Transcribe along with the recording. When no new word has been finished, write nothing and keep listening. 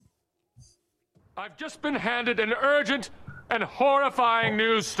I've just been handed an urgent and horrifying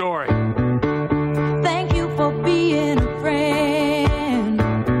news story. Thank you for being a friend.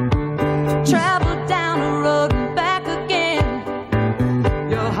 Travel down the road and back again.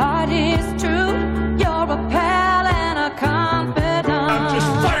 Your heart is true. You're a pal and a confidant. I'm just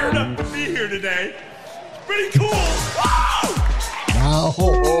fired up to be here today. It's pretty cool. Wow.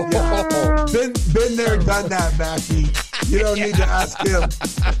 Been there, done that, Mackie. You don't need to ask him.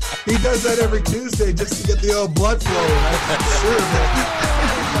 He does that every Tuesday just to get the old blood flowing. I'm sure, man.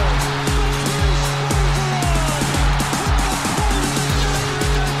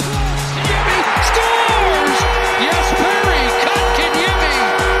 Scores! Yes, Perry, cut Kenyemi,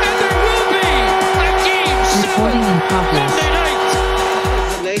 and there will be a game 7 Monday night.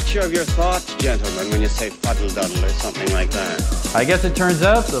 What's the nature of your thoughts, gentlemen, when you say fuddle-duddle or something like that? I guess it turns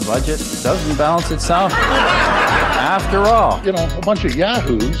out the budget doesn't balance itself after all. You know, a bunch of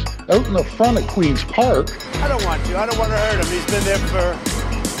yahoos out in the front of Queen's Park. I don't want to hurt him. He's been there for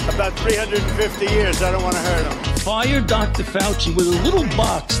about 350 years. I don't want to hurt him. Fire Dr. Fauci with a little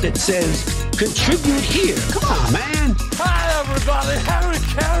box that says, contribute here. Come on, man. Hi, everybody. Harry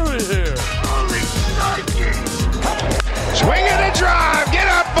Carey here. Holy shit. Swing it and drive. Get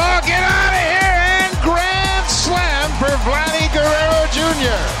up, ball. Get out of here. And grand slam for Vladdy Guerrero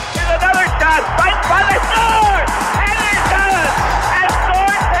Jr. Here's another shot. Right by the sword. And he's done it. And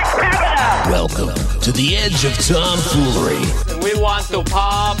sword to Canada. Welcome to the edge of tomfoolery. We want to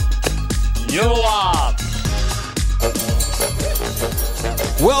pop you up.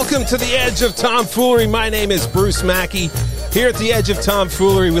 Welcome to the Edge of Tomfoolery. My name is Bruce Mackey. Here at the Edge of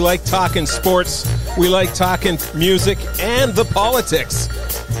Tomfoolery, we like talking sports, we like talking music, and the politics.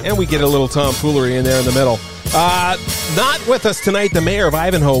 And we get a little tomfoolery in there in the middle. Not with us tonight, the mayor of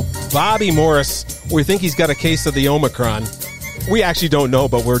Ivanhoe, Bobby Morris. We think he's got a case of the Omicron. We actually don't know,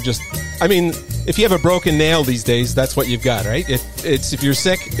 but we're just... I mean, if you have a broken nail these days, that's what you've got, right? If you're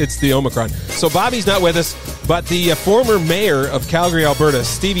sick, it's the Omicron. So Bobby's not with us, but the former mayor of Calgary, Alberta,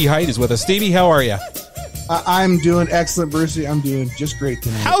 Stevie Height, is with us. Stevie, how are you? I'm doing excellent, Brucey. I'm doing just great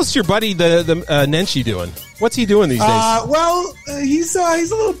tonight. How's your buddy, the Nenshi, doing? What's he doing these days? He's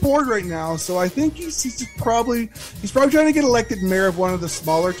a little bored right now, so I think he's probably trying to get elected mayor of one of the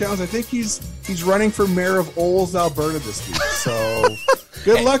smaller towns. I think he's running for mayor of Olds, Alberta this week. So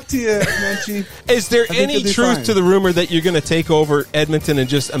good luck to you, Nenshi. Is there any truth to the rumor that you're going to take over Edmonton and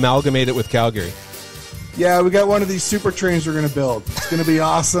just amalgamate it with Calgary? Yeah, we got one of these super trains we're going to build. It's going to be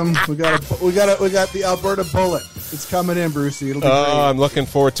awesome. We got the Alberta Bullet. It's coming in, Brucey. It'll be great. I'm looking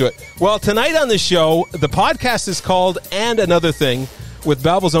forward to it. Well, tonight on the show, the podcast is called And Another Thing with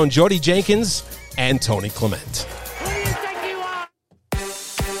Belleville's own Jodie Jenkins and Tony Clement.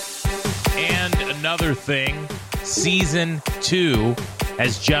 And Another Thing, Season 2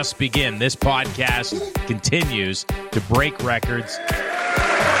 has just begun. This podcast continues to break records.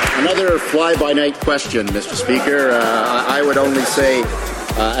 Another fly-by-night question, Mr. Speaker. I would only say,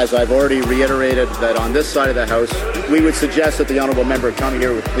 as I've already reiterated, that on this side of the House, we would suggest that the honourable member come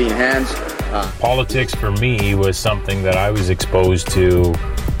here with clean hands. Politics for me was something that I was exposed to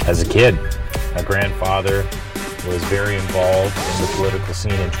as a kid. My grandfather was very involved in the political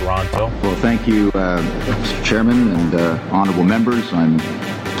scene in Toronto. Well, thank you, Mr. Chairman and honourable members. I'm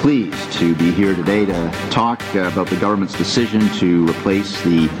pleased to be here today to talk about the government's decision to replace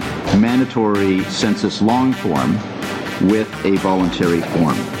the mandatory census long form with a voluntary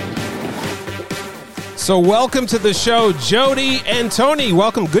form. So welcome to the show, Jodie and Tony.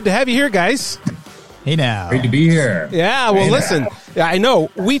 Welcome. Good to have you here, guys. Hey now. Great to be here. Yeah, well, listen, I know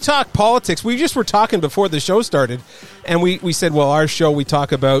we talk politics. We just were talking before the show started, and we said, well, our show, we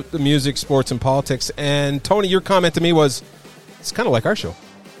talk about the music, sports, and politics. And Tony, your comment to me was, it's kind of like our show.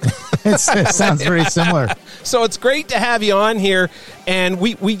 It sounds very similar. So it's great to have you on here, and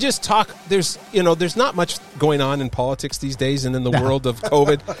we just talk. There's not much going on in politics these days, and in the world of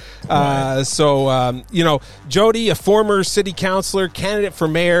COVID. Jodie, a former city councilor, candidate for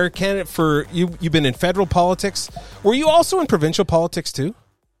mayor, candidate for you've been in federal politics. Were you also in provincial politics too?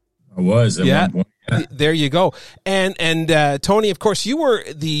 I was at one point. Yeah. There you go. And Tony, of course, you were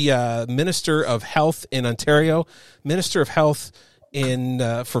the Minister of Health in Ontario, Minister of Health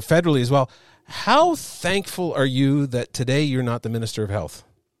for federally as well. How thankful are you that today you're not the Minister of Health?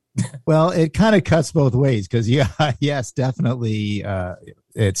 Well, it kind of cuts both ways because, yes, definitely,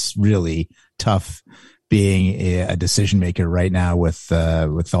 it's really tough being a decision maker right now with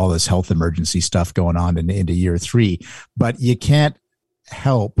all this health emergency stuff going on into year 3. But you can't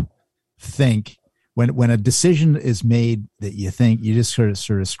help think when a decision is made that you think you just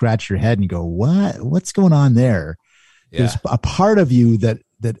sort of scratch your head and go, what's going on there? Yeah. There's a part of you that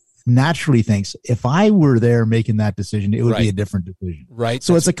naturally thinks, if I were there making that decision, it would be a different decision. Right.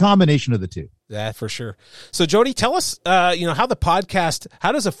 So it's a combination of the two. Yeah, for sure. So Jodie, tell us, how the podcast,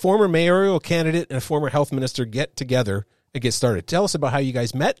 how does a former mayoral candidate and a former health minister get together and get started? Tell us about how you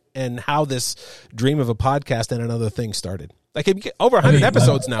guys met and how this dream of a podcast and another thing started. Like over 100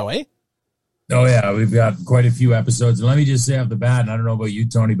 episodes now, eh? Oh yeah, we've got quite a few episodes. And let me just say off the bat, and I don't know about you,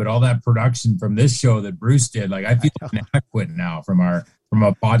 Tony, but all that production from this show that Bruce did, like I feel inadequate now from a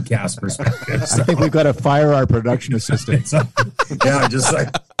podcast perspective. So. I think we've got to fire our production assistant. Yeah, just like,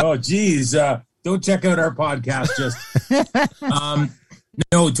 oh geez, don't check out our podcast. Just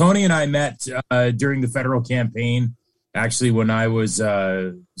no, Tony and I met during the federal campaign. Actually, when I was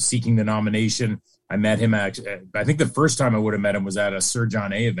seeking the nomination, I met him. Actually, I think the first time I would have met him was at a Sir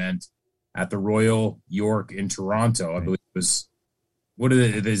John A. event at the Royal York in Toronto. I believe it was,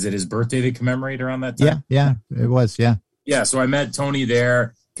 is it his birthday they commemorate around that time? Yeah, it was, yeah. Yeah, so I met Tony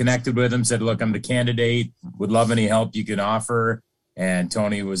there, connected with him, said, look, I'm the candidate, would love any help you can offer. And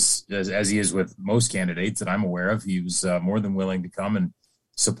Tony was, as he is with most candidates that I'm aware of, he was more than willing to come and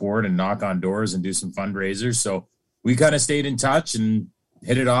support and knock on doors and do some fundraisers. So we kind of stayed in touch and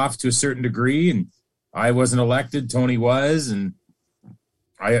hit it off to a certain degree. And I wasn't elected, Tony was, and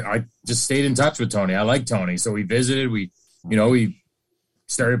I just stayed in touch with Tony. I like Tony. So we visited, we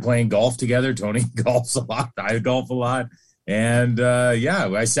started playing golf together. Tony golfs a lot. I golf a lot. And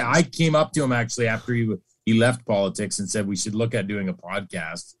I came up to him actually after he left politics and said we should look at doing a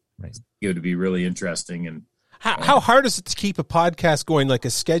podcast. Right. It would be really interesting. And how hard is it to keep a podcast going, like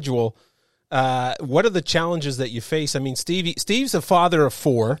a schedule? What are the challenges that you face? I mean, Steve's a father of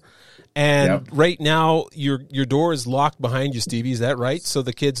 4. And right now, your door is locked behind you, Stevie. Is that right? So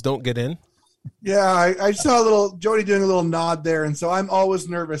the kids don't get in? Yeah, I saw Jodie doing a little nod there. And so I'm always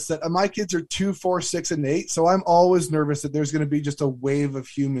nervous that my kids are 2, 4, 6, and 8. So I'm always nervous that there's going to be just a wave of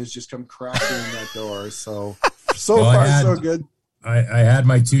humans just come crashing in that door. So far, so good. I had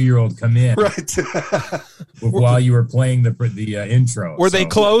my 2-year-old come in right while you were playing the intro. Were they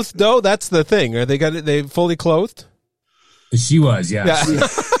clothed though? That's the thing. Are they fully clothed? She was, yeah.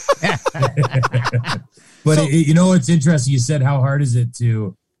 But it's interesting. You said, how hard is it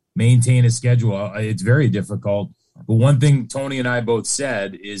to maintain a schedule? It's very difficult. But one thing Tony and I both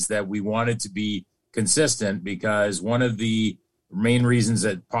said is that we wanted to be consistent, because one of the main reasons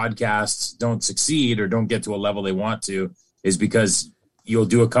that podcasts don't succeed or don't get to a level they want to is because you'll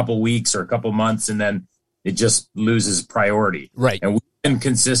do a couple weeks or a couple months and then it just loses priority. Right. And we've been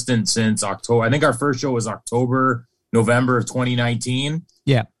consistent since October. I think our first show was November of 2019.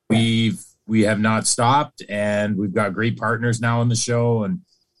 Yeah. We have not stopped, and we've got great partners now on the show, and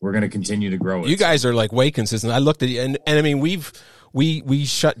we're going to continue to grow it. You guys are like way consistent. I looked at you, and I mean, we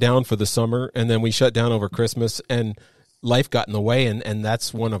shut down for the summer, and then we shut down over Christmas, and life got in the way, and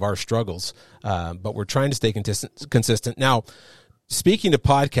that's one of our struggles. But we're trying to stay consistent. Now, speaking of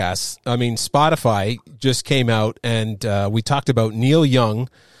podcasts, I mean, Spotify just came out, and we talked about Neil Young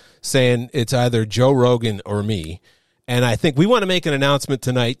saying it's either Joe Rogan or me. And I think we want to make an announcement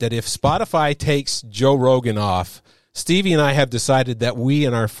tonight that if Spotify takes Joe Rogan off, Stevie and I have decided that we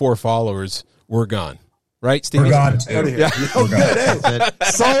and our 4 followers, we're gone. Right, Stevie? We're gone too. Yeah. Good,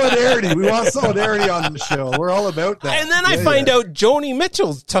 solidarity. We want solidarity on the show. We're all about that. And then I find out Joni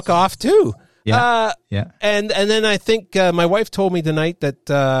Mitchell took off too. Yeah. And then I think my wife told me tonight that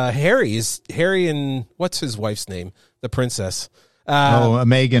Harry and what's his wife's name? The princess.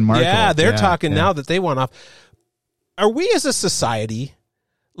 Meghan Markle. Yeah, they're talking now that they want off. Are we as a society,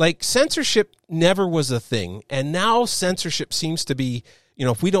 like, censorship never was a thing, and now censorship seems to be,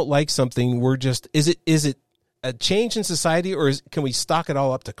 if we don't like something, we're just, is it a change in society, or can we stock it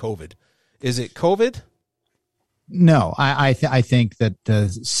all up to COVID? Is it COVID? No, I think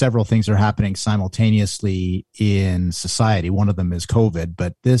that several things are happening simultaneously in society. One of them is COVID,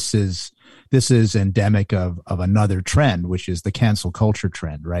 but this is endemic of another trend, which is the cancel culture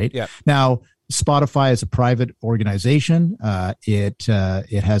trend, right? Yeah. Now, Spotify is a private organization. It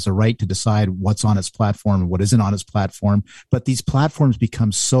has a right to decide what's on its platform and what isn't on its platform. But these platforms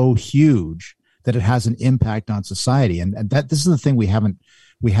become so huge that it has an impact on society, and that this is the thing we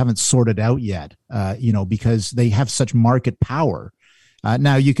haven't sorted out yet. Because they have such market power.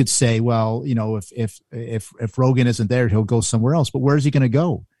 Now you could say, well, if Rogan isn't there, he'll go somewhere else. But where is he going to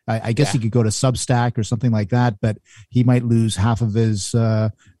go? I guess he could go to Substack or something like that, but he might lose half of his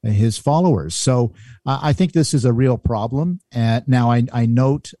followers. So I think this is a real problem. Now I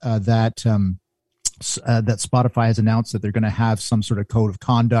note that Spotify has announced that they're going to have some sort of code of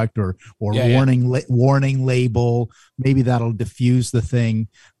conduct or warning label. Maybe that'll diffuse the thing.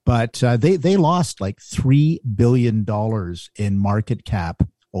 But they lost like $3 billion in market cap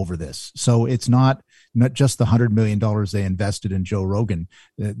over this. So it's not just the $100 million they invested in Joe Rogan.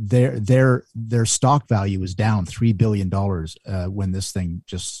 Their stock value is down $3 billion when this thing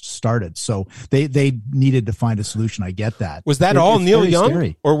just started. So they needed to find a solution. I get that. Was that all Neil Young,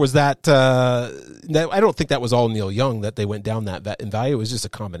 scary. or was that? I don't think that was all Neil Young that they went down that in value. It was just a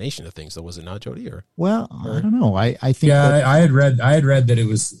combination of things, though, was it not, Jodie? I don't know. I think. Yeah, I had read that it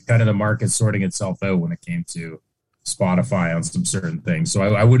was kind of the market sorting itself out when it came to Spotify on some certain things. So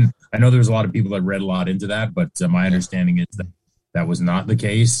I know there's a lot of people that read a lot into that, but my understanding is that was not the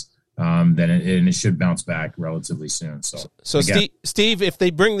case. Then it should bounce back relatively soon. So again, Steve, if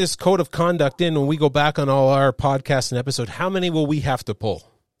they bring this code of conduct in when we go back on all our podcasts and episode, how many will we have to pull?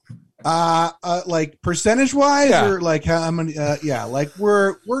 Like percentage wise, or like how many? Like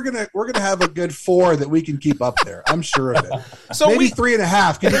we're gonna have a good 4 that we can keep up there. I'm sure of it. So maybe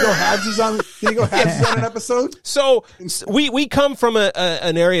 3.5. Can you go halvesies on an episode? So we come from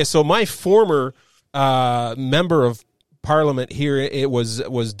an area. So my former member of Parliament here, it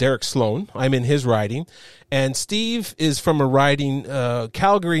was Derek Sloan. I'm in his riding, and Steve is from a riding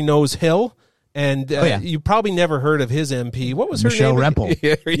Calgary Nose Hill. And you probably never heard of his MP. What was her Michelle name? Rempel.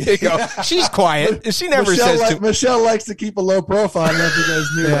 There you go. She's quiet. She never Michelle likes to keep a low profile. I don't know if you guys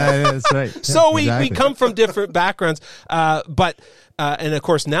knew that. That's right. So we come from different backgrounds. But of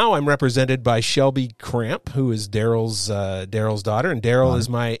course, now I'm represented by Shelby Cramp, who is Daryl's daughter. And Daryl is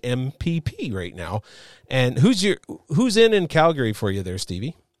my MPP right now. And who's in Calgary for you there,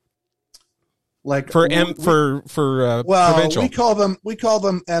 Stevie? Like provincial. we call them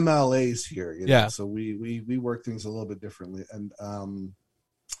MLAs here. So we work things a little bit differently, and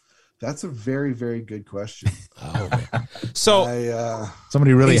that's a very, very good question. So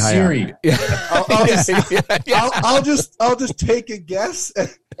somebody really high Siri. I'll just take a guess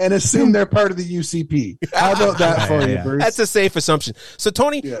and assume they're part of the UCP. How about that for you, Bruce? That's a safe assumption. So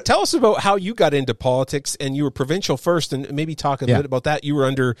Tony, tell us about how you got into politics, and you were provincial first, and maybe talk a bit about that. You were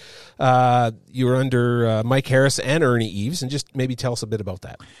under Mike Harris and Ernie Eves, and just maybe tell us a bit about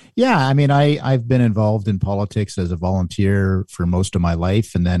that. Yeah, I mean, I've been involved in politics as a volunteer for most of my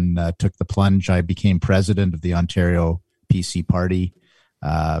life, and then took the plunge. I became president of the Ontario PC Party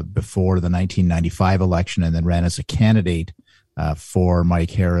before the 1995 election, and then ran as a candidate for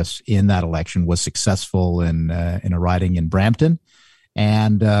Mike Harris in that election. Was successful in a riding in Brampton,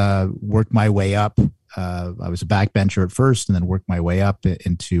 and worked my way up. I was a backbencher at first, and then worked my way up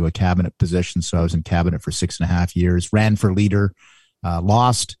into a cabinet position. So I was in cabinet for 6.5 years. Ran for leader,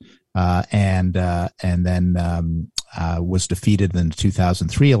 lost, and then was defeated in the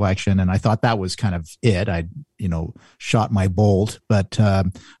 2003 election. And I thought that was kind of it. I, shot my bolt. But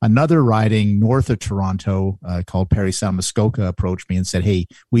another riding north of Toronto called Parry Sound Muskoka approached me and said, "Hey,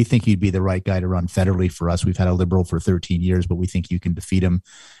 we think you'd be the right guy to run federally for us. We've had a Liberal for 13 years, but we think you can defeat him."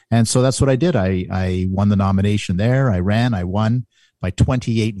 And so that's what I did. I won the nomination there. I won by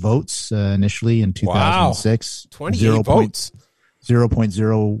 28 votes initially in 2006. Wow. 28 votes.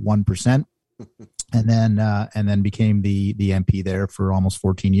 0.01%. And then became the MP there for almost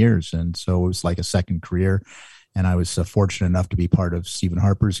 14 years. And so it was like a second career. And I was fortunate enough to be part of Stephen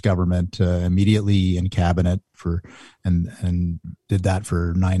Harper's government immediately in cabinet and did that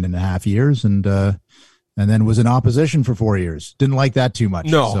for 9.5 years. And then was in opposition for 4 years. Didn't like that too much.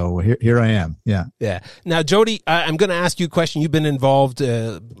 No. So here I am. Yeah. Yeah. Now, Jodie, I'm going to ask you a question. You've been involved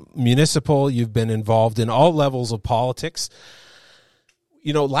municipal. You've been involved in all levels of politics.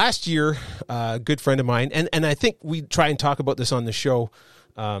 Last year, a good friend of mine, and I think we try and talk about this on the show,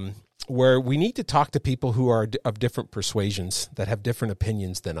 where we need to talk to people who are of different persuasions, that have different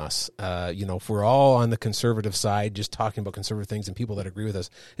opinions than us. If we're all on the conservative side, just talking about conservative things and people that agree with us,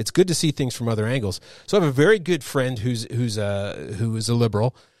 it's good to see things from other angles. So I have a very good friend who is a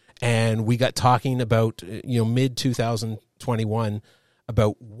liberal, and we got talking about, mid 2021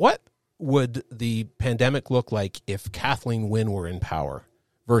 about what would the pandemic look like if Kathleen Wynne were in power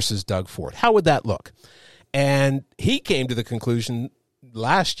versus Doug Ford. How would that look? And he came to the conclusion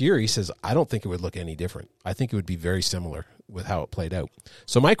last year, he says, I don't think it would look any different. I think it would be very similar with how it played out.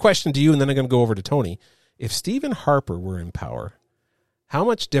 So my question to you, and then I'm going to go over to Tony, if Stephen Harper were in power, how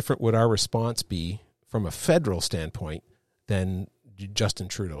much different would our response be from a federal standpoint than Justin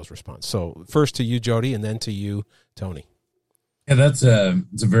Trudeau's response? So first to you, Jodie, and then to you, Tony. Yeah, it's a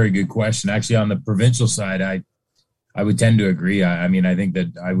very good question. Actually, on the provincial side, I would tend to agree. I mean, I think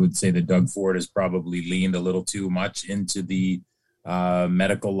that I would say that Doug Ford has probably leaned a little too much into the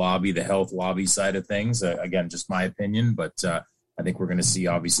medical lobby, the health lobby side of things. Again, just my opinion, but I think we're going to see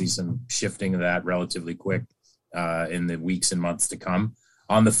obviously some shifting of that relatively quick in the weeks and months to come.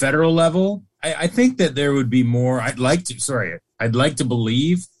 On the federal level, I think that there would be more. I I'd like to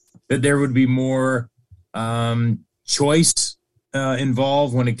believe that there would be more choice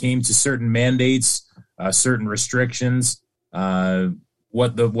involved when it came to certain mandates, certain restrictions,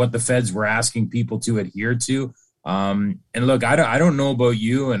 what the feds were asking people to adhere to. And look, I don't know about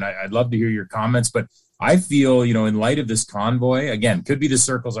you, and I'd love to hear your comments, but I feel, in light of this convoy, again, could be the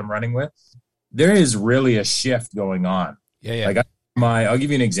circles I'm running with, there is really a shift going on. Yeah. Like I'll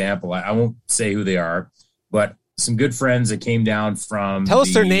give you an example. I won't say who they are, but some good friends that came down from. Tell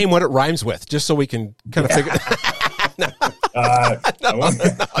us their name, what it rhymes with, just so we can kind of figure.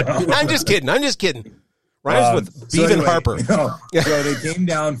 I'm just kidding. Rhymes with Beav and Harper. So they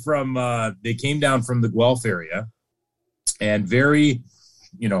came down from the Guelph area, and very,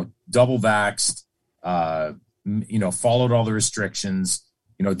 double vaxxed. Followed all the restrictions.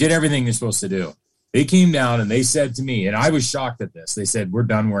 Did everything you're supposed to do. They came down and they said to me, and I was shocked at this. They said, "We're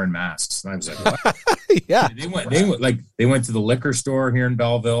done wearing masks." And I was like, "What?" Yeah. They went to the liquor store here in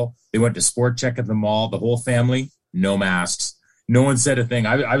Belleville. They went to Sport Check at the mall. The whole family, no masks. No one said a thing.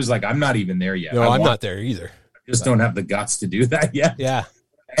 I was like, I'm not even there yet. No, I'm not there either. I just don't have the guts to do that yet. Yeah.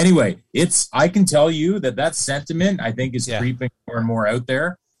 Anyway, I can tell you that sentiment, I think, is creeping more and more out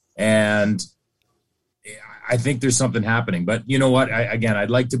there. And I think there's something happening. But you know what? I'd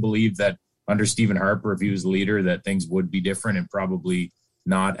like to believe that under Stephen Harper, if he was leader, that things would be different and probably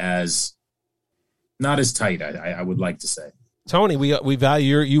not as tight, I would like to say. Tony, we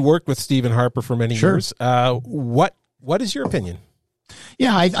value you worked with Stephen Harper for many years. What is your opinion?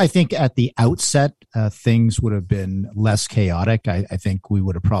 Yeah, I think at the outset, things would have been less chaotic. I think we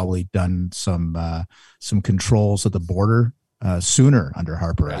would have probably done some controls at the border sooner under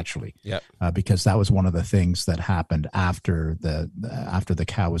Harper, actually. Yeah. Because that was one of the things that happened after the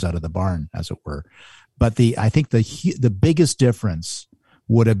cow was out of the barn, as it were. But I think the biggest difference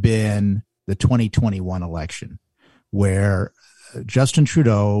would have been the 2021 election, where Justin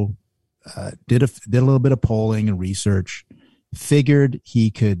Trudeau did a little bit of polling and research, figured he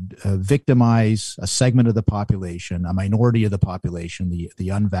could victimize a segment of the population, a minority of the population, the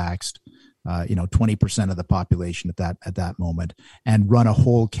unvaxxed, 20% of the population at that moment, and run a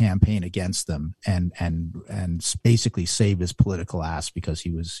whole campaign against them and basically save his political ass because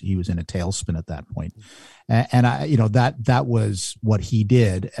he was in a tailspin at that point. And that was what he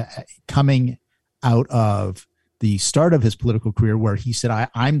did coming out of the start of his political career, where he said,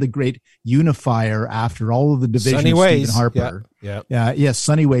 I'm the great unifier after all of the division Sunny of ways. Stephen Harper. Yeah.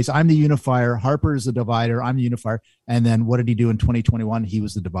 Sunny ways. I'm the unifier. Harper is the divider. I'm the unifier. And then what did he do in 2021? He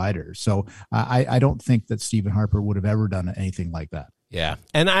was the divider. So I don't think that Stephen Harper would have ever done anything like that. Yeah.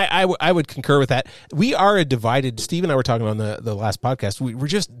 And I would concur with that. We are a divided, Steve and I were talking on the last podcast. We're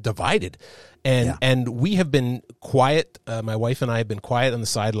just divided. And we have been quiet. My wife and I have been quiet on the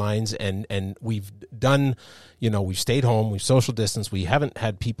sidelines, and we've done, we've stayed home, we've social distanced, we haven't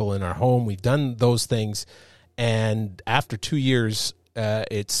had people in our home, we've done those things. And after 2 years,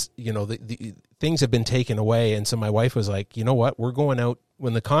 it's, the things have been taken away. And so my wife was like, you know what, we're going out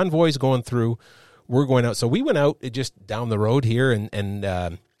when the convoy's going through, we're going out. So we went out just down the road here,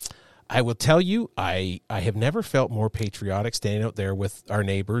 and I will tell you, I have never felt more patriotic standing out there with our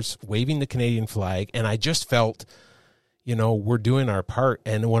neighbors, waving the Canadian flag, and I just felt, we're doing our part.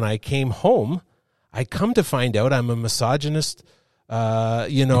 And when I came home, I come to find out I'm a misogynist,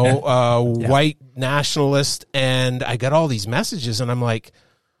 white nationalist, and I got all these messages, and I'm like,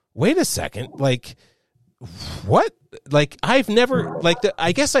 wait a second, like, what? Like, I've never,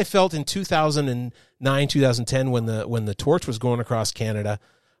 I guess I felt in 2009, 2010 when the torch was going across Canada,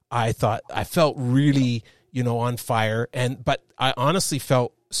 I felt really, on fire, but I honestly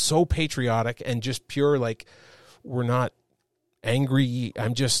felt so patriotic and just pure, like, we're not angry,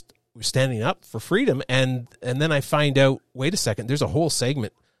 we're standing up for freedom. And then I find out, wait a second, there's a whole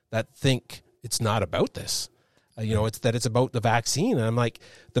segment that think it's not about this. It's about the vaccine. And I'm like,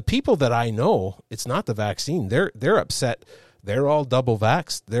 the people that I know, it's not the vaccine. They're upset. They're all double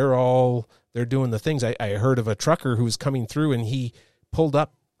vaxxed. They're doing the things. I heard of a trucker who was coming through, and he pulled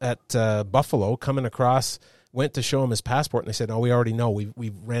up at Buffalo, coming across, went to show him his passport, and they said, "No, we already know. We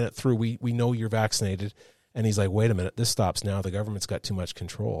ran it through. We know you're vaccinated." And he's like, "Wait a minute, this stops now. The government's got too much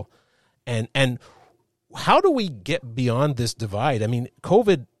control." And how do we get beyond this divide? I mean,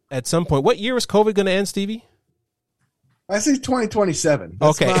 COVID at some point. What year is COVID going to end, Stevie? I say 2027.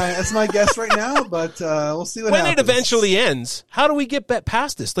 That's my guess right now, but we'll see what happens. When it eventually ends, how do we get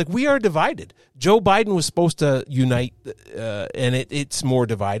past this? Like, we are divided. Joe Biden was supposed to unite, and it's more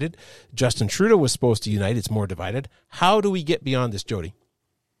divided. Justin Trudeau was supposed to unite. It's more divided. How do we get beyond this, Jodie?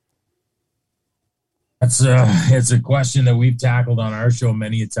 It's a question that we've tackled on our show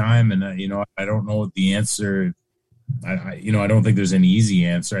many a time, and I don't know what the answer I don't think there's an easy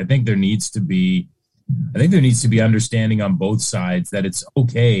answer. I think there needs to be understanding on both sides that it's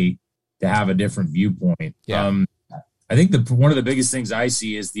okay to have a different viewpoint. Yeah. I think one of the biggest things I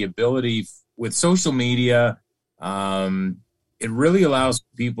see is the ability with social media. It really allows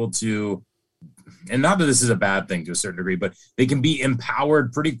people to, and not that this is a bad thing to a certain degree, but they can be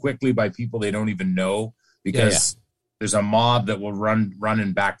empowered pretty quickly by people they don't even know because there's a mob that will run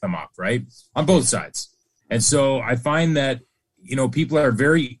and back them up, right? On both sides. And so I find that, people are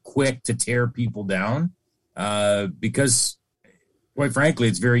very quick to tear people down because, quite frankly,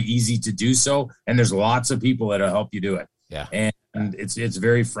 it's very easy to do so. And there's lots of people that'll help you do it. Yeah. And it's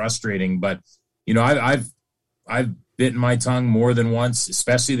very frustrating, but I've bitten my tongue more than once,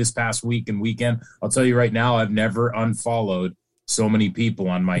 especially this past week and weekend. I'll tell you right now, I've never unfollowed so many people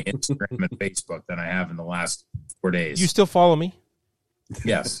on my Instagram and Facebook than I have in the last 4 days. You still follow me?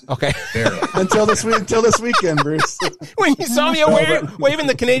 Yes. Okay. Barely. until this weekend, Bruce. When you saw me waving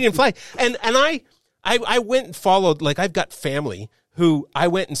the Canadian flag, and I went and followed. Like, I've got family who I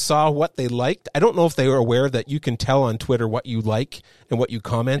went and saw what they liked. I don't know if they were aware that you can tell on Twitter what you like and what you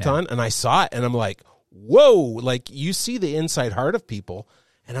comment on. And I saw it, and I'm like, whoa! Like, you see the inside heart of people,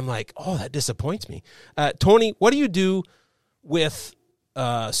 and I'm like, oh, that disappoints me. Tony, what do you do with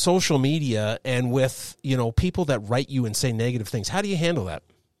social media and with people that write you and say negative things? How do you handle that?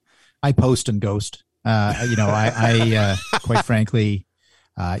 I post and ghost. I quite frankly,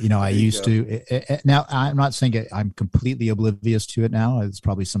 I used to. Now, I'm not saying I'm completely oblivious to it now. It's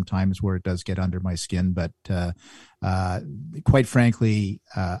probably some times where it does get under my skin, but quite frankly,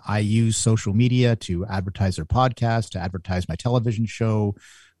 I use social media to advertise their podcast, to advertise my television show.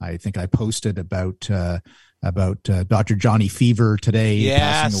 I think I posted about Dr. Johnny Fever today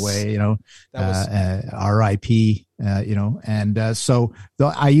passing away, RIP, and so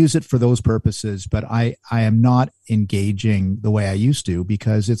I use it for those purposes, but I am not engaging the way I used to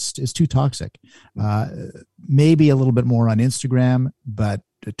because it's too toxic. Maybe a little bit more on Instagram, but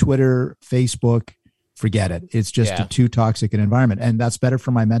Twitter, Facebook, forget it. It's just a too toxic an environment, and that's better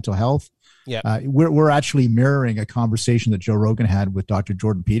for my mental health. Yeah, we're actually mirroring a conversation that Joe Rogan had with Dr.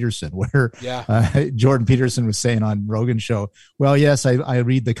 Jordan Peterson, where Jordan Peterson was saying on Rogan's show, "Well, yes, I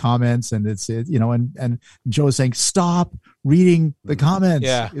read the comments, and and Joe is saying, stop reading the comments.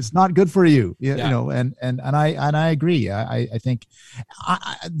 Yeah. It's not good for you, and I agree. I think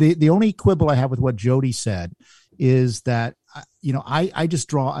the only quibble I have with what Jodie said is that I just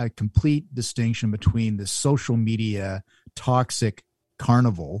draw a complete distinction between the social media toxic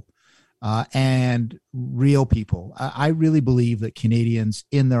carnival and real people. I really believe that Canadians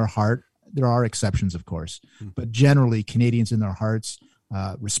in their heart, there are exceptions, of course, but generally Canadians in their hearts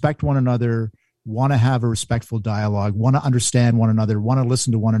respect one another, want to have a respectful dialogue, want to understand one another, want to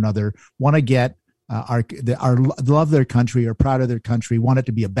listen to one another, want to get our love their country, are proud of their country, want it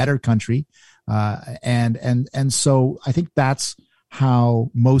to be a better country. And so I think that's how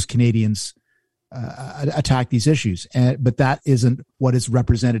most Canadians attack these issues, but that isn't what is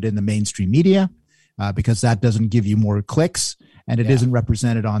represented in the mainstream media, because that doesn't give you more clicks, and it isn't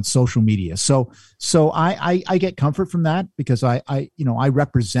represented on social media. So I get comfort from that because I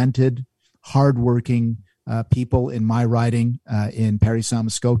represented hardworking people in my riding in Parry Sound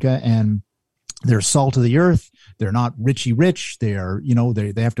Muskoka, and they're salt of the earth. They're not richy rich. They are,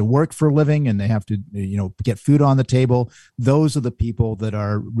 they have to work for a living, and they have to, get food on the table. Those are the people that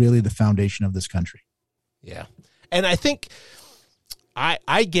are really the foundation of this country. Yeah. And I think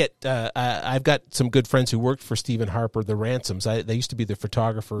I get, I've got some good friends who worked for Stephen Harper, the Ransoms. They used to be the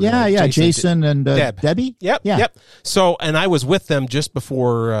photographer. Jason and Debbie. Yep. So, and I was with them just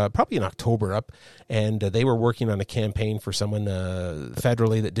before, probably in October up, and they were working on a campaign for someone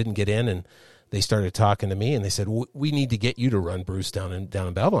federally that didn't get in, and they started talking to me, and they said, we need to get you to run, Bruce, down in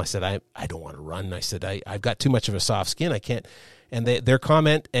Belleville. I said, I don't want to run. I said, I've got too much of a soft skin. I can't. And their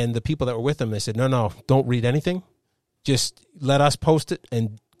comment, and the people that were with them, they said, no, don't read anything. Just let us post it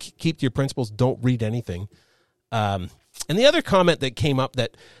and keep to your principles. Don't read anything. And the other comment that came up,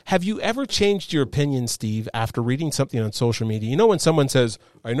 that have you ever changed your opinion, Steve, after reading something on social media? When someone says,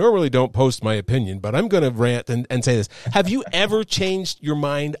 I normally don't post my opinion, but I'm going to rant and say this. Have you ever changed your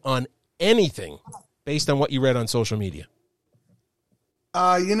mind on anything based on what you read on social media?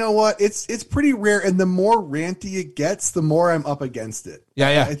 You know what? It's pretty rare, and the more ranty it gets, the more I'm up against it.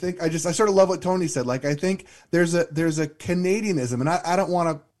 Yeah. I think I sort of love what Tony said. Like, I think there's a Canadianism, and I don't want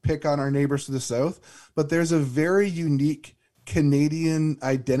to pick on our neighbors to the south, but there's a very unique Canadian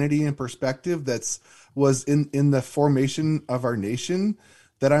identity and perspective was in the formation of our nation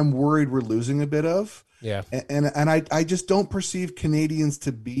that I'm worried we're losing a bit of. Yeah. And I just don't perceive Canadians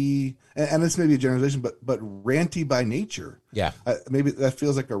to be, and this may be a generalization, but ranty by nature. Yeah. Maybe that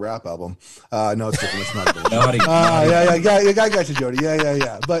feels like a rap album. No, it's different. It's not. Naughty. Yeah. I got you, Jody.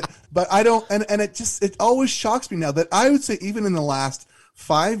 Yeah. But I don't, and it always shocks me now that I would say even in the last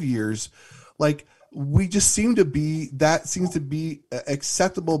 5 years, like, we just seems to be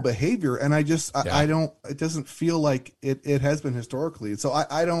acceptable behavior. And I don't, it doesn't feel like it has been historically. So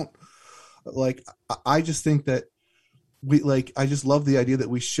I don't like, I just think that I just love the idea that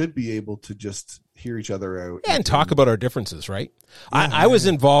we should be able to just hear each other out. And talk about our differences, right? Yeah, I was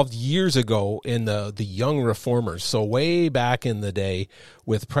involved years ago in the Young Reformers, so way back in the day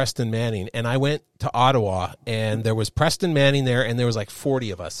with Preston Manning. And I went to Ottawa, and there was Preston Manning there, and there was like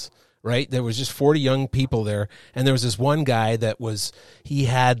 40 of us. Right? There was just 40 young people there. And there was this one guy he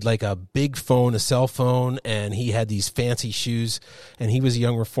had like a big phone, a cell phone, and he had these fancy shoes, and he was a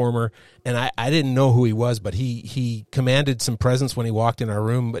young reformer. And I didn't know who he was, but he commanded some presence when he walked in our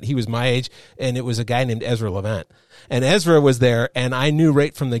room, but he was my age, and it was a guy named Ezra Levant. And Ezra was there, and I knew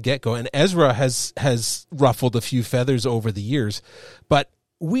right from the get-go. And Ezra has ruffled a few feathers over the years, but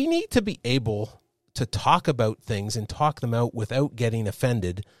we need to be able to talk about things and talk them out without getting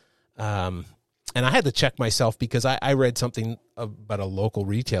offended. And I had to check myself because I read something about a local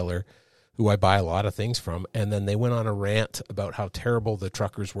retailer who I buy a lot of things from, and then they went on a rant about how terrible the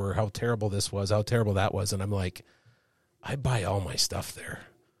truckers were, how terrible this was, how terrible that was, and I'm like, I buy all my stuff there.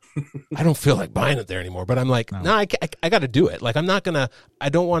 I don't feel like buying it there anymore, but I'm like, no, I got to do it. Like, I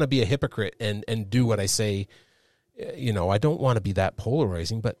don't want to be a hypocrite and do what I say. You know, I don't want to be that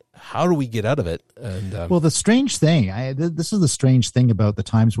polarizing, but how do we get out of it? And well, the strange thing, this is the strange thing about the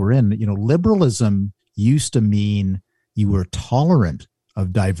times we're in. You know, liberalism used to mean you were tolerant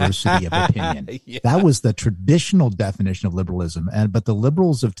of diversity of opinion. Yeah. That was the traditional definition of liberalism. But the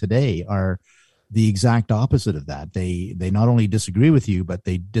liberals of today are the exact opposite of that. They not only disagree with you, but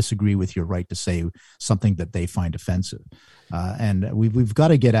they disagree with your right to say something that they find offensive. And we've got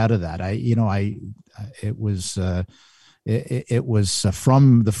to get out of that. It was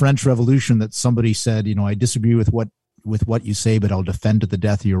from the French Revolution that somebody said, you know, I disagree with what you say, but I'll defend to the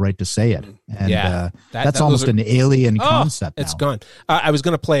death your right to say it. And that's almost an alien concept now. It's gone. I was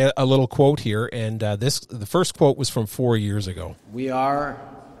going to play a little quote here, and the first quote was from 4 years ago. We are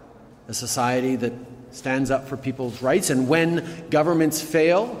a society that stands up for people's rights, and when governments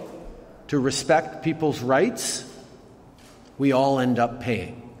fail to respect people's rights, we all end up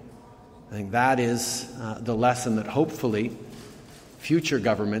paying. I think that is the lesson that hopefully future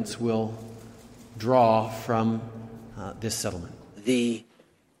governments will draw from this settlement. The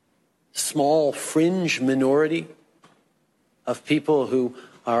small fringe minority of people who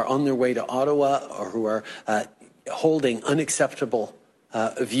are on their way to Ottawa or who are holding unacceptable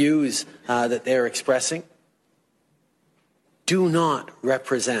views that they're expressing do not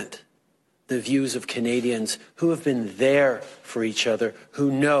represent the views of Canadians who have been there for each other, who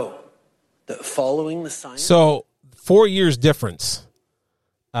know that following the science. So 4 years difference.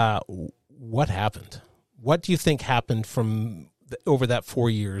 What happened? What do you think happened over that 4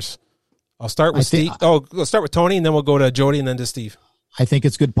 years? I'll start with Steve. We'll start with Tony, and then we'll go to Jodie, and then to Steve. I think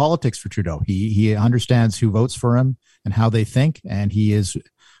it's good politics for Trudeau. He understands who votes for him and how they think, and he is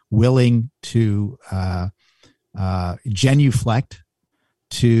willing to genuflect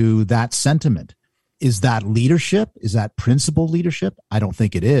to that sentiment. Is that leadership? Is that principled leadership? I don't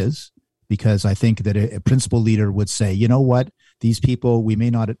think it is, because I think that a principled leader would say, you know what, these people, we may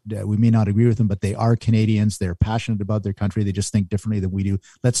not agree with them, but they are Canadians. They're passionate about their country. They just think differently than we do.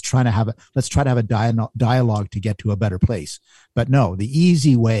 Let's try to have a dialogue to get to a better place. But no, the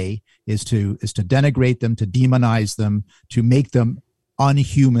easy way is to denigrate them, to demonize them, to make them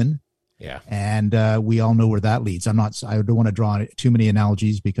unhuman. Yeah. And we all know where that leads. I don't want to draw too many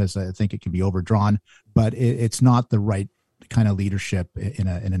analogies because I think it can be overdrawn, but it's not the right kind of leadership in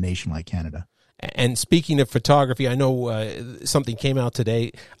a nation like Canada. And speaking of photography, I know something came out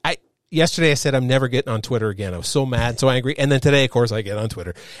today. Yesterday I said I'm never getting on Twitter again. I was so mad, so angry. And then today, of course, I get on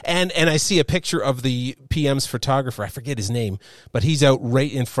Twitter. And I see a picture of the PM's photographer. I forget his name, but he's out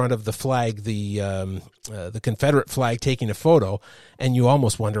right in front of the flag, the Confederate flag, taking a photo. And you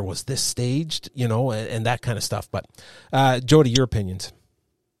almost wonder, was this staged? You know, and that kind of stuff. But Jodie, your opinions?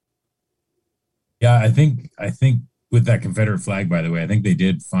 Yeah, I think with that Confederate flag, by the way, I think they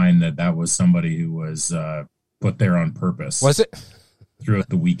did find that was somebody who was put there on purpose. Was it? Throughout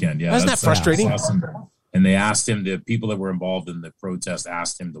the weekend. Yeah. Isn't that frustrating? Awesome. And they asked him, the people that were involved in the protest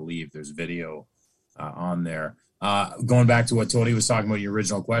asked him to leave. There's video on there. Going back to what Tony was talking about, your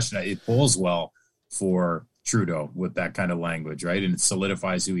original question, it polls well for Trudeau with that kind of language, right? And it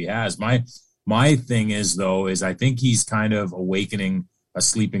solidifies who he has. My My thing is I think he's kind of awakening a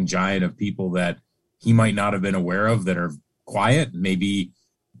sleeping giant of people that he might not have been aware of that are quiet, maybe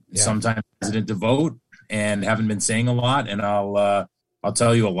sometimes hesitant to vote and haven't been saying a lot. And I'll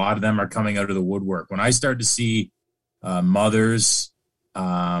tell you, a lot of them are coming out of the woodwork. When I start to see mothers,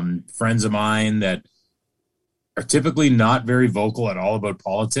 friends of mine that are typically not very vocal at all about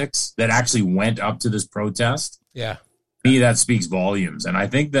politics that actually went up to this protest. Yeah. To me, that speaks volumes. And I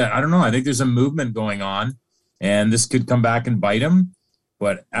think that, I don't know, I think there's a movement going on and this could come back and bite him.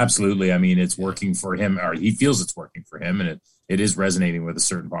 But absolutely, I mean, it's working for him, or he feels it's working for him, and it is resonating with a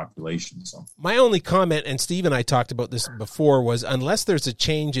certain population. So my only comment, and Steve and I talked about this before, was unless there's a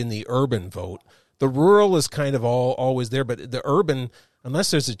change in the urban vote, the rural is kind of always there, but the urban,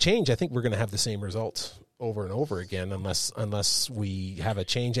 unless there's a change, I think we're going to have the same results over and over again, unless we have a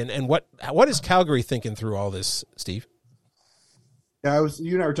change. And what is Calgary thinking through all this, Steve? Yeah,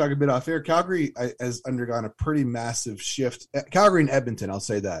 you and I were talking a bit off air. Calgary has undergone a pretty massive shift. Calgary and Edmonton, I'll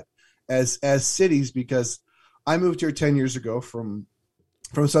say that, as cities, because I moved here 10 years ago from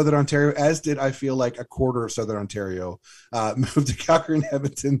Southern Ontario, as did, I feel like, a quarter of Southern Ontario. Moved to Calgary and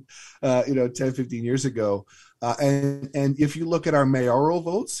Edmonton, 10, 15 years ago. And if you look at our mayoral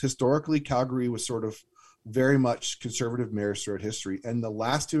votes, historically, Calgary was sort of very much conservative mayors throughout history. And the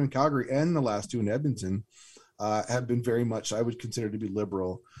last two in Calgary and the last two in Edmonton have been very much, I would consider to be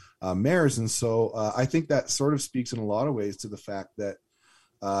liberal mayors. And so I think that sort of speaks in a lot of ways to the fact that,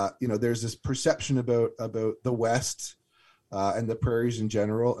 there's this perception about the West and the prairies in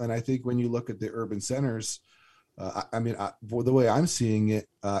general. And I think when you look at the urban centers, the way I'm seeing it,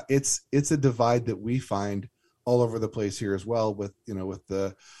 it's a divide that we find all over the place here as well with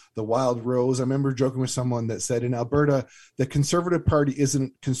the wild rose. I remember joking with someone that said in Alberta, the Conservative Party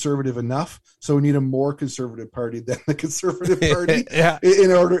isn't conservative enough, so we need a more conservative party than the Conservative Party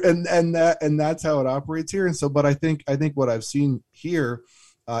in order, and that's how it operates here. And so, but I think what I've seen here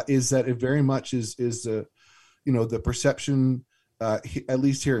is that it very much is the perception, at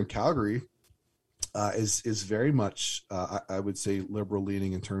least here in Calgary, is very much I would say liberal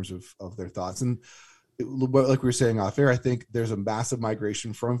leaning in terms of their thoughts. And like we were saying off air, I think there's a massive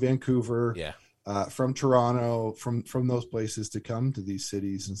migration from Vancouver, from Toronto, from those places to come to these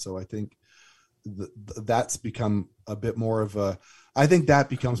cities. And so I think that's become a bit more of I think that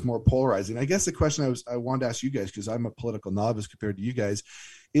becomes more polarizing. I guess the question I wanted to ask you guys, because I'm a political novice compared to you guys,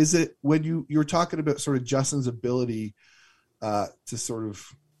 is it when you're talking about sort of Justin's ability to sort of,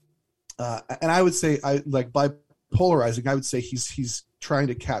 and I would say by polarizing, I would say he's trying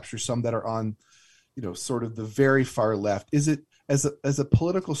to capture some that are on, sort of the very far left. Is it as a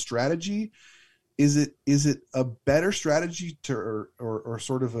political strategy? Is it a better strategy to or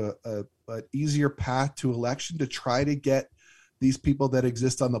sort of an easier path to election to try to get these people that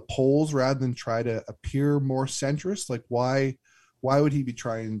exist on the polls rather than try to appear more centrist? Like why would he be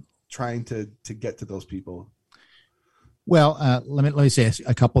trying to get to those people? Well, let me say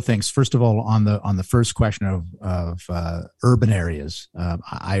a couple things. First of all, on the first question of urban areas,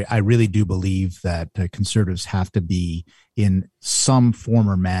 I really do believe that conservatives have to be in some form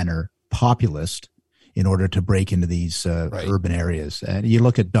or manner populist in order to break into these urban areas. And you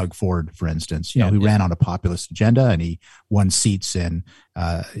look at Doug Ford, for instance, he ran on a populist agenda and he won seats in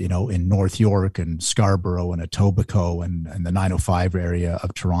North York and Scarborough and Etobicoke and the 905 area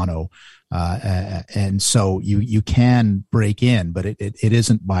of Toronto. And so you can break in, but it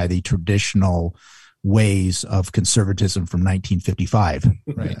isn't by the traditional ways of conservatism from 1955.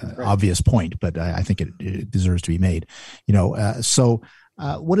 Right. Obvious point, but I think it deserves to be made.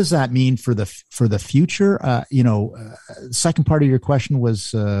 What does that mean for the future? Second part of your question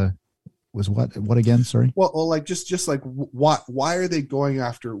was what again? Sorry. Well, like just like why are they going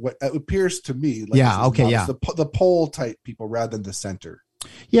after what appears to me like the poll type people rather than the center?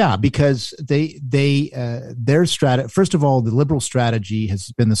 Yeah, because their strategy. First of all, the liberal strategy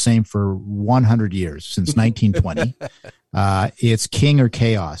has been the same for 100 years since 1920. It's king or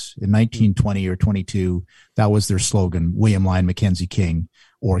chaos. In 1920 or 22, that was their slogan: William Lyon Mackenzie King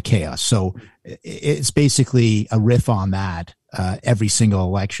or chaos. So it's basically a riff on that every single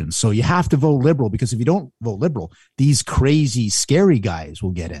election. So you have to vote liberal, because if you don't vote liberal, these crazy, scary guys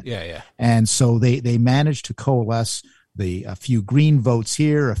will get in. Yeah. And so they managed to coalesce a few Green votes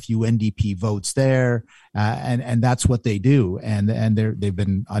here, a few NDP votes there, and that's what they do. And they've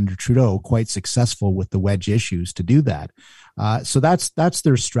been under Trudeau quite successful with the wedge issues to do that. So that's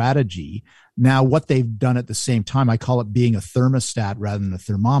their strategy. Now, what they've done at the same time, I call it being a thermostat rather than a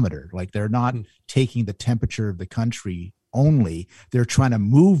thermometer. Like they're not taking the temperature of the country only; they're trying to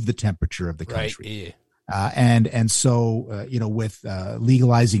move the temperature of the country. Right. And so, with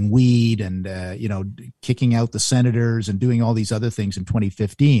legalizing weed and, kicking out the senators and doing all these other things in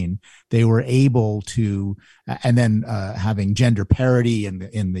 2015, they were able to, and then having gender parity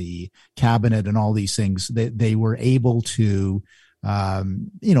in the cabinet and all these things, they were able to,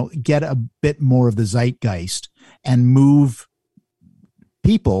 get a bit more of the zeitgeist and move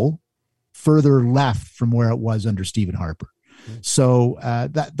people further left from where it was under Stephen Harper. So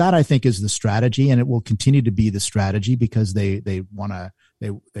that I think is the strategy, and it will continue to be the strategy because they want to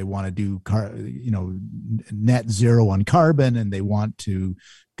do net zero on carbon, and they want to,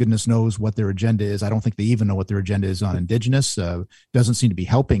 goodness knows what their agenda is. I don't think they even know what their agenda is on Indigenous. Doesn't seem to be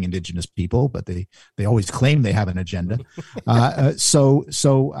helping Indigenous people, but they always claim they have an agenda.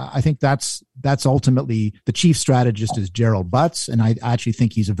 So I think that's ultimately the chief strategist is Gerald Butts, and I actually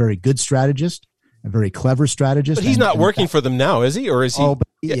think he's a very good strategist. A very clever strategist. But he's not working for them now, is he? Or is he? Oh,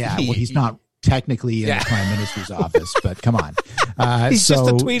 well, he's not technically in the Prime Minister's office, but come on. He's just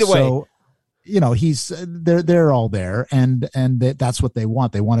a tweet away. So, they're all there, and that's what they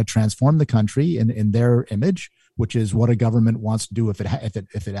want. They want to transform the country in their image, which is what a government wants to do if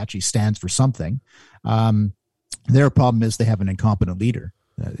it actually stands for something. Their problem is they have an incompetent leader,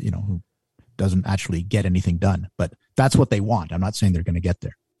 who doesn't actually get anything done. But that's what they want. I'm not saying they're going to get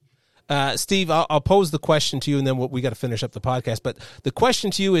there. Steve, I'll pose the question to you, and then we got to finish up the podcast. But the question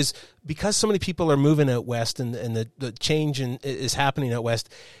to you is, because so many people are moving out west and the change is happening out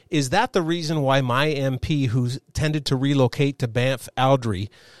west, is that the reason why my MP, who's tended to relocate to Banff-Aldrey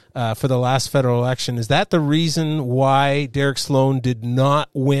for the last federal election, is that the reason why Derek Sloan did not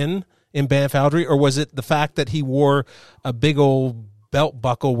win in Banff-Aldrey? Or was it the fact that he wore a big old belt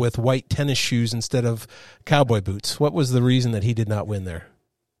buckle with white tennis shoes instead of cowboy boots? What was the reason that he did not win there?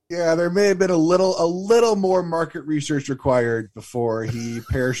 Yeah, there may have been a little more market research required before he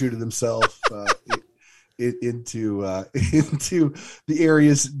parachuted himself into the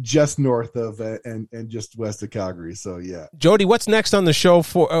areas just north of and just west of Calgary. So yeah, Jodie, what's next on the show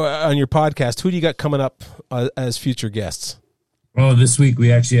for on your podcast? Who do you got coming up as future guests? Well, this week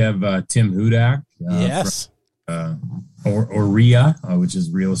we actually have Tim Hudak. Yes. Or RIA, which is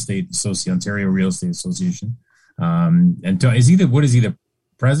Ontario Real Estate Association. And is he the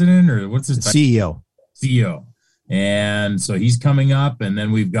president, or what's his title? CEO. And so he's coming up, and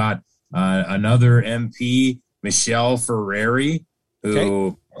then we've got another MP, Michelle Ferrari,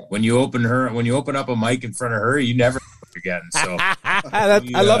 who when you open up a mic in front of her, you never again. So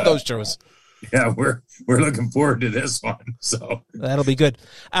I love those shows. Yeah, we're looking forward to this one. So that'll be good.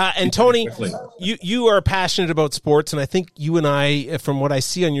 And Tony, you are passionate about sports, and I think you and I, from what I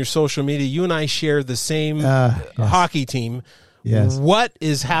see on your social media, you and I share the same hockey team. Yes. What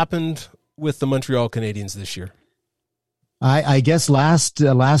has happened with the Montreal Canadiens this year? I guess last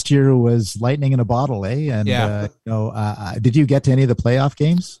year was lightning in a bottle, eh? And did you get to any of the playoff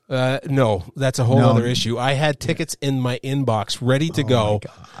games? No, that's a whole other issue. I had tickets in my inbox ready to go.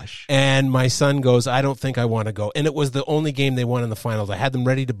 My gosh. And my son goes, I don't think I want to go. And it was the only game they won in the finals. I had them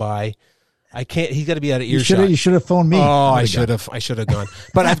ready to buy. I can't. He's got to be out of earshot. You should have phoned me. Oh, I should have gone.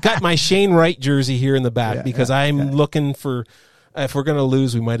 But I've got my Shane Wright jersey here in the back because I'm looking for. If we're going to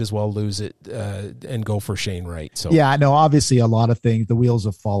lose, we might as well lose it and go for Shane Wright. So obviously a lot of things, the wheels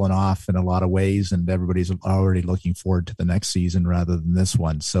have fallen off in a lot of ways, and everybody's already looking forward to the next season rather than this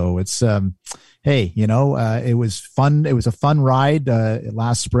one. So it's, it was fun. It was a fun ride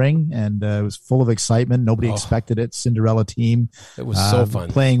last spring, and it was full of excitement. Nobody expected it. Cinderella team. It was so fun.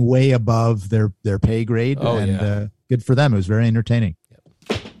 Playing way above their pay grade, good for them. It was very entertaining.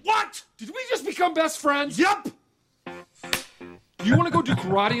 What? Did we just become best friends? Yep. You want to go do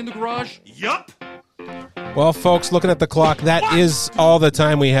karate in the garage? Yup. Well, folks, looking at the clock, that is all the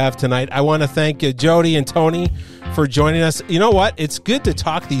time we have tonight. I want to thank Jodie and Tony for joining us. You know what? It's good to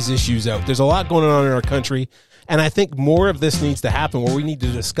talk these issues out. There's a lot going on in our country, and I think more of this needs to happen where we need to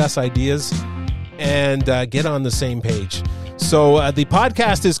discuss ideas and get on the same page. So the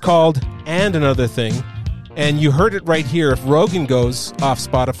podcast is called And Another Thing, and you heard it right here. If Rogan goes off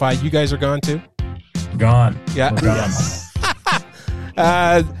Spotify, you guys are gone too? Gone. Yeah. We're gone.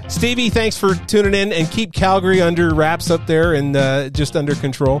 Stevie, thanks for tuning in, and keep Calgary under wraps up there and just under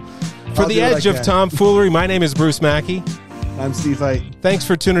control. For the Edge of Tomfoolery, my name is Bruce Mackey. I'm Steve Hite. Thanks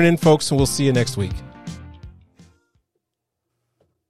for tuning in, folks, and we'll see you next week.